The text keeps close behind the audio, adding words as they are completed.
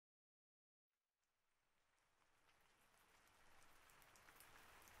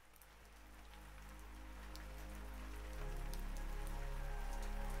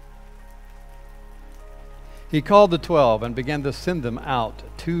He called the 12 and began to send them out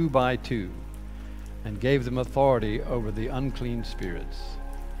 2 by 2, and gave them authority over the unclean spirits.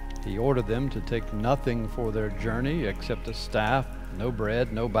 He ordered them to take nothing for their journey except a staff, no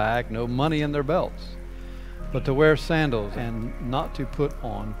bread, no bag, no money in their belts, but to wear sandals and not to put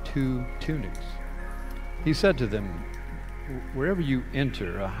on 2 tunics. He said to them, "Wherever you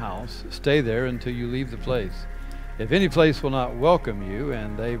enter a house, stay there until you leave the place. If any place will not welcome you,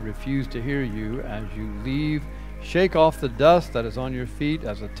 and they refuse to hear you as you leave, shake off the dust that is on your feet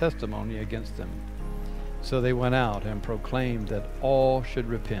as a testimony against them." So they went out and proclaimed that all should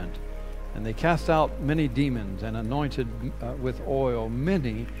repent. And they cast out many demons and anointed with oil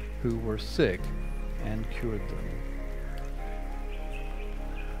many who were sick and cured them.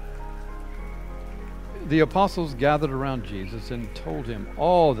 The apostles gathered around Jesus and told him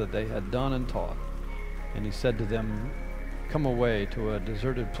all that they had done and taught. And he said to them, "Come away to a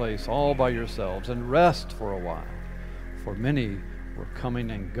deserted place all by yourselves and rest for a while." For many were coming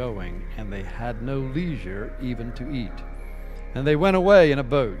and going, and they had no leisure even to eat. And they went away in a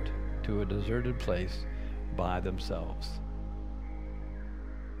boat to a deserted place by themselves.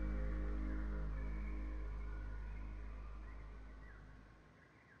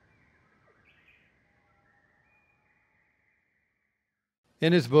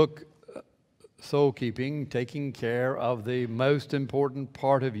 In his book, Soul Keeping, Taking Care of the Most Important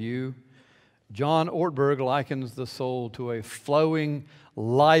Part of You, John Ortberg likens the soul to a flowing,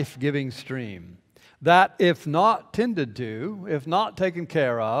 life-giving stream that, if not tended to, if not taken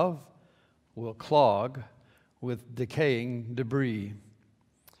care of, will clog with decaying debris.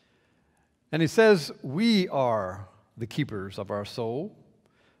 And he says we are the keepers of our soul,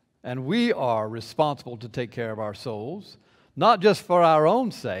 and we are responsible to take care of our souls, not just for our own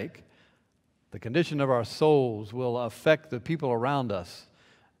sake. The condition of our souls will affect the people around us,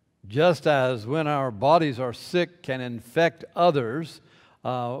 just as when our bodies are sick can infect others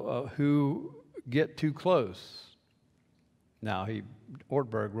who get too close. Now,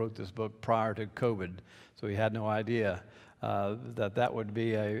 Ortberg wrote this book prior to COVID, so he had no idea that would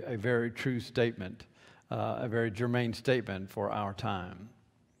be a very true statement, a very germane statement for our time.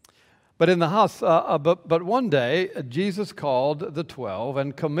 But in the house, but one day, Jesus called the 12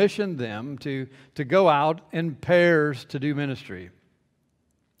 and commissioned them to go out in pairs to do ministry,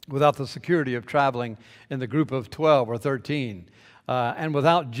 without the security of traveling in the group of 12 or 13, and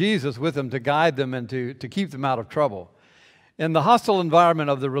without Jesus with them to guide them and to keep them out of trouble. In the hostile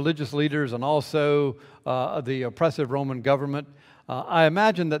environment of the religious leaders and also the oppressive Roman government, I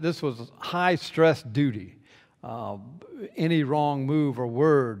imagine that this was high-stress duty. Any wrong move or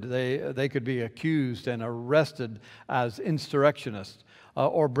word, they could be accused and arrested as insurrectionists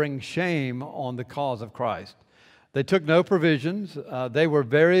or bring shame on the cause of Christ. They took no provisions. They were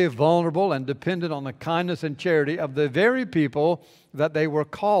very vulnerable and dependent on the kindness and charity of the very people that they were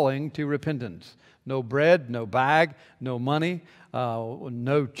calling to repentance. No bread, no bag, no money,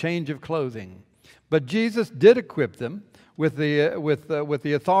 no change of clothing. But Jesus did equip them with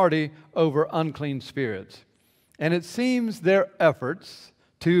the authority over unclean spirits. And it seems their efforts,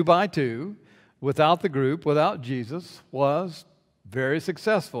 2 by 2, without the group, without Jesus, was very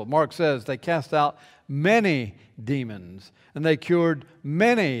successful. Mark says they cast out many demons, and they cured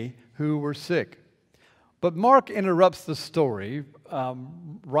many who were sick. But Mark interrupts the story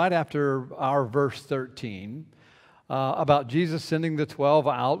right after our verse 13 about Jesus sending the 12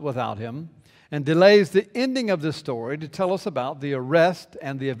 out without him, and delays the ending of the story to tell us about the arrest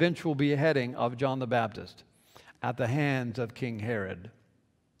and the eventual beheading of John the Baptist at the hands of King Herod.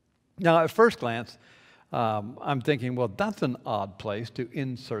 Now, at first glance, I'm thinking, well, that's an odd place to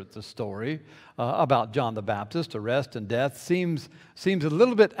insert the story about John the Baptist, arrest and death. Seems a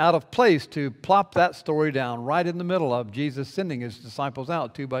little bit out of place to plop that story down right in the middle of Jesus sending his disciples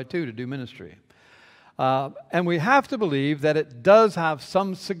out 2 by 2 to do ministry. And we have to believe that it does have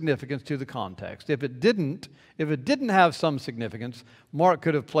some significance to the context. If it didn't have some significance, Mark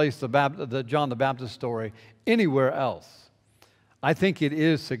could have placed the John the Baptist story anywhere else. I think it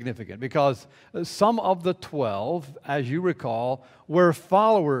is significant because some of the 12, as you recall, were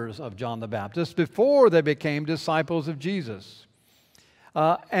followers of John the Baptist before they became disciples of Jesus.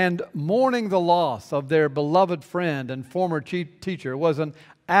 And mourning the loss of their beloved friend and former teacher was an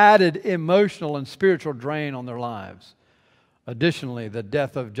added emotional and spiritual drain on their lives. Additionally, the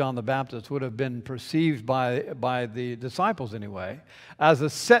death of John the Baptist would have been perceived by the disciples anyway as a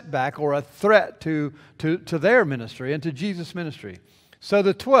setback or a threat to their ministry and to Jesus' ministry. So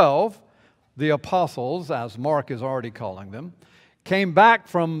the 12, the apostles, as Mark is already calling them, came back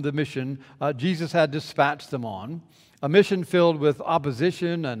from the mission Jesus had dispatched them on, a mission filled with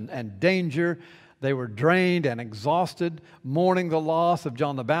opposition and danger, They were drained and exhausted, mourning the loss of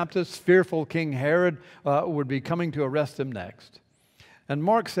John the Baptist. Fearful King Herod would be coming to arrest them next. And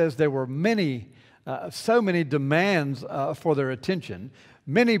Mark says there were so many demands for their attention.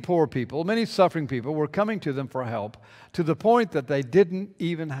 Many poor people, many suffering people were coming to them for help, to the point that they didn't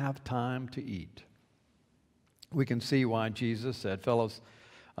even have time to eat. We can see why Jesus said, fellows,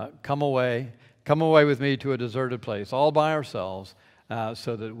 come away with me to a deserted place, all by ourselves,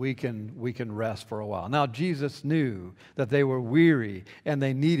 so that we can rest for a while. Now, Jesus knew that they were weary and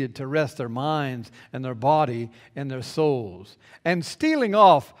they needed to rest their minds and their body and their souls. And stealing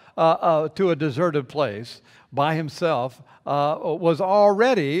off to a deserted place by himself was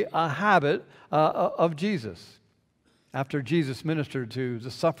already a habit of Jesus. After Jesus ministered to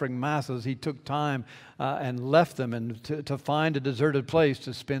the suffering masses, he took time and left them and to find a deserted place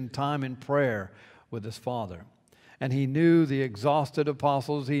to spend time in prayer with his Father. And he knew the exhausted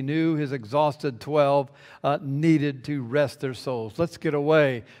apostles, he knew his exhausted 12 needed to rest their souls. Let's get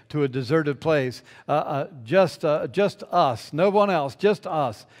away to a deserted place, just us, no one else, just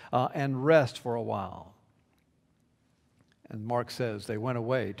us, and rest for a while. And Mark says they went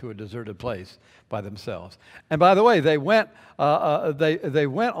away to a deserted place by themselves. And by the way, they went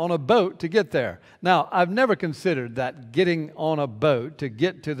on a boat to get there. Now, I've never considered that getting on a boat to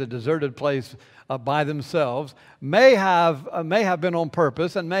get to the deserted place by themselves may have been on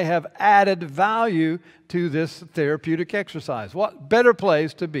purpose and may have added value to this therapeutic exercise. What better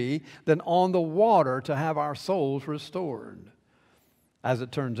place to be than on the water to have our souls restored? As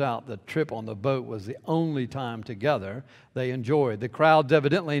it turns out, the trip on the boat was the only time together they enjoyed. The crowds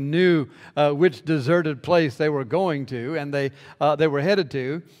evidently knew which deserted place they were going to, and they were headed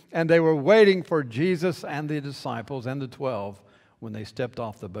to, and they were waiting for Jesus and the disciples and the 12 when they stepped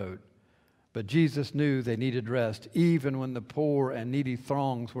off the boat. But Jesus knew they needed rest, even when the poor and needy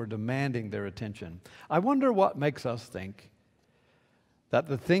throngs were demanding their attention. I wonder what makes us think that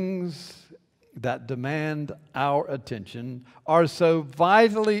the things that demand our attention are so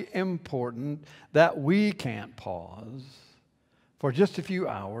vitally important that we can't pause for just a few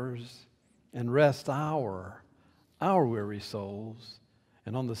hours and rest our weary souls.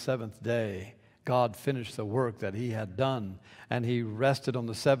 And on the seventh day, God finished the work that he had done, and he rested on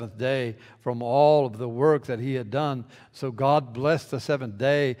the seventh day from all of the work that he had done. So God blessed the seventh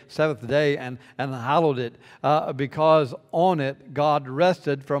day and hallowed it because on it God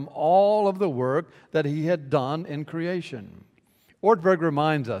rested from all of the work that he had done in creation. Ortberg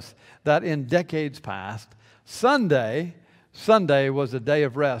reminds us that in decades past, Sunday was a day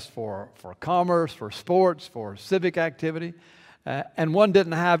of rest for commerce, for sports, for civic activity. And one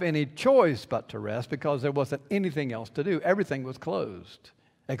didn't have any choice but to rest because there wasn't anything else to do. Everything was closed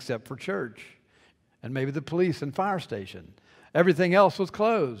except for church and maybe the police and fire station. Everything else was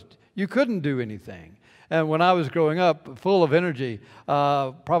closed. You couldn't do anything. And when I was growing up, full of energy,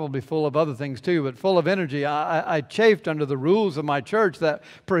 probably full of other things too, but full of energy, I chafed under the rules of my church that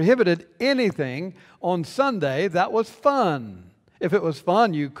prohibited anything on Sunday that was fun. If it was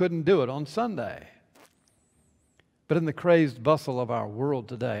fun, you couldn't do it on Sunday. But in the crazed bustle of our world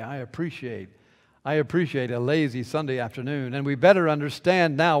today, I appreciate a lazy Sunday afternoon. And we better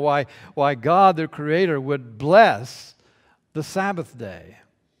understand now why God, the Creator, would bless the Sabbath day.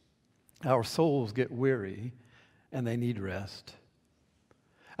 Our souls get weary and they need rest.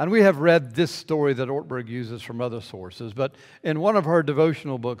 And we have read this story that Ortberg uses from other sources, but in one of her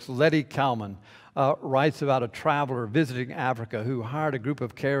devotional books, Letty Kalman writes about a traveler visiting Africa who hired a group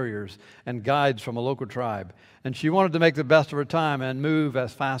of carriers and guides from a local tribe. And she wanted to make the best of her time and move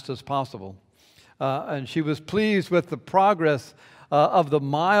as fast as possible. And she was pleased with the progress of the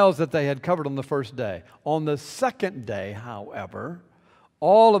miles that they had covered on the first day. On the second day, however,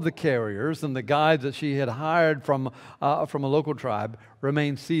 all of the carriers and the guides that she had hired from a local tribe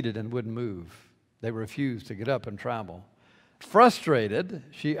remained seated and wouldn't move. They refused to get up and travel. Frustrated,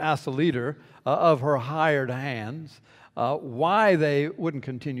 she asked the leader of her hired hands why they wouldn't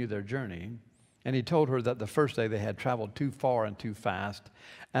continue their journey. And he told her that the first day they had traveled too far and too fast,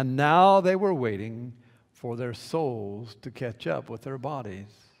 and now they were waiting for their souls to catch up with their bodies.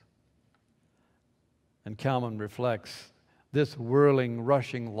 And Kalman reflects, this whirling,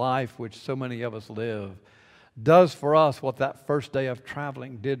 rushing life which so many of us live does for us what that first day of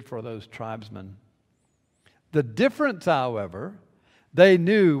traveling did for those tribesmen. The difference, however, they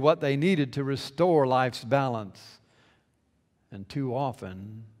knew what they needed to restore life's balance, and too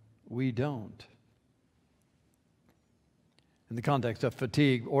often we don't. In the context of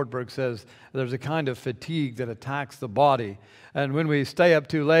fatigue, Ortberg says there's a kind of fatigue that attacks the body. And when we stay up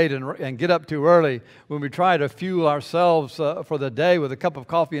too late and get up too early, when we try to fuel ourselves for the day with a cup of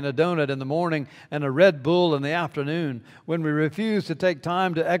coffee and a donut in the morning and a Red Bull in the afternoon, when we refuse to take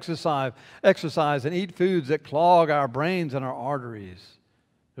time to exercise and eat foods that clog our brains and our arteries,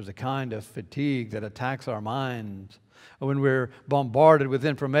 there's a kind of fatigue that attacks our minds. When we're bombarded with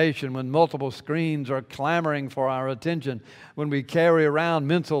information, when multiple screens are clamoring for our attention, when we carry around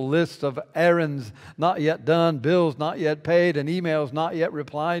mental lists of errands not yet done, bills not yet paid, and emails not yet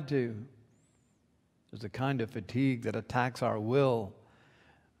replied to. There's a kind of fatigue that attacks our will.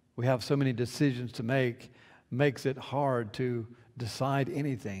 We have so many decisions to make, makes it hard to decide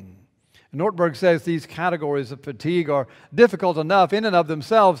anything. Ortberg says these categories of fatigue are difficult enough in and of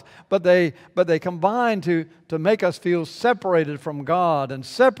themselves, but they combine to make us feel separated from God and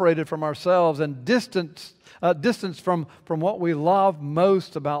separated from ourselves and distanced from what we love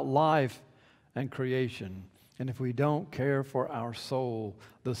most about life and creation. And if we don't care for our soul,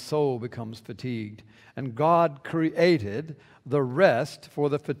 the soul becomes fatigued. And God created the rest for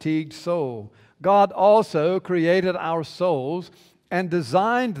the fatigued soul. God also created our souls and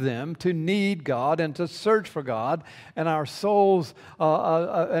designed them to need God and to search for God, and our souls,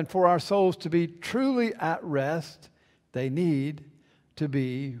 and for our souls to be truly at rest, they need to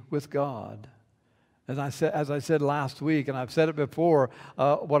be with God. As I said last week, and I've said it before,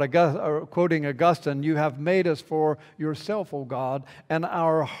 quoting Augustine, "You have made us for yourself, O God, and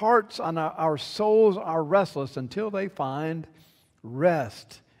our hearts and our souls are restless until they find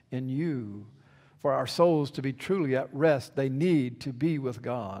rest in you." For our souls to be truly at rest, they need to be with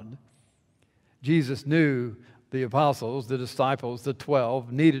God. Jesus knew the apostles, the disciples, the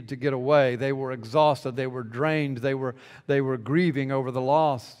 12, needed to get away. They were exhausted. They were drained. They were grieving over the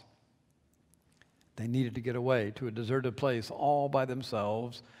loss. They needed to get away to a deserted place all by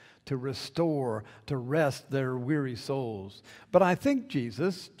themselves to restore, to rest their weary souls. But I think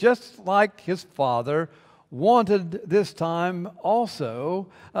Jesus, just like his Father, wanted this time also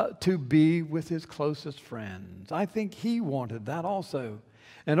to be with his closest friends. I think he wanted that also.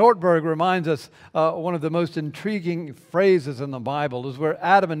 And Ortberg reminds us one of the most intriguing phrases in the Bible is where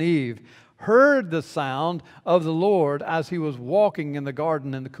Adam and Eve heard the sound of the Lord as he was walking in the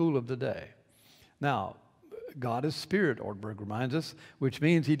garden in the cool of the day. Now, God is spirit, Ortberg reminds us, which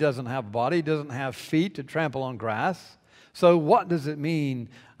means he doesn't have a body, he doesn't have feet to trample on grass. So what does it mean,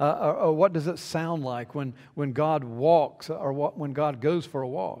 or what does it sound like when God walks, or when God goes for a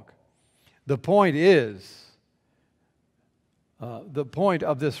walk? The point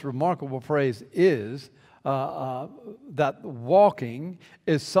of this remarkable phrase is that walking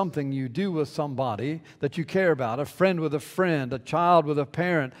is something you do with somebody that you care about, a friend with a friend, a child with a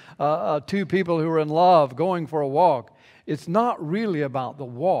parent, two people who are in love going for a walk. It's not really about the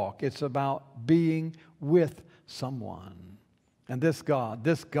walk. It's about being with someone. And this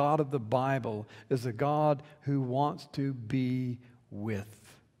God of the Bible, is a God who wants to be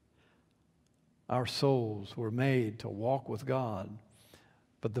with. Our souls were made to walk with God.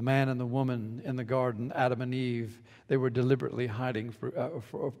 But the man and the woman in the garden, Adam and Eve, they were deliberately hiding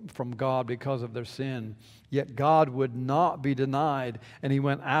from God because of their sin. Yet God would not be denied, and he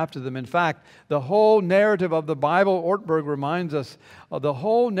went after them. In fact, the whole narrative of the Bible, Ortberg reminds us, the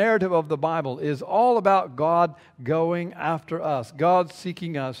whole narrative of the Bible is all about God going after us, God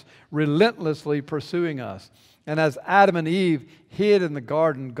seeking us, relentlessly pursuing us. And as Adam and Eve hid in the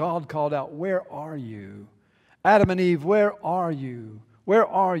garden, God called out, "Where are you? Adam and Eve, where are you? Where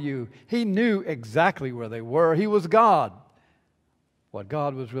are you?" He knew exactly where they were. He was God. What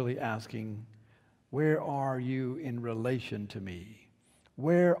God was really asking, where are you in relation to me?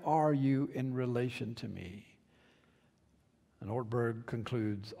 Where are you in relation to me? And Ortberg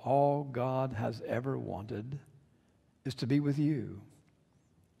concludes, all God has ever wanted is to be with you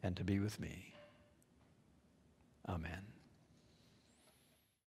and to be with me. Amen.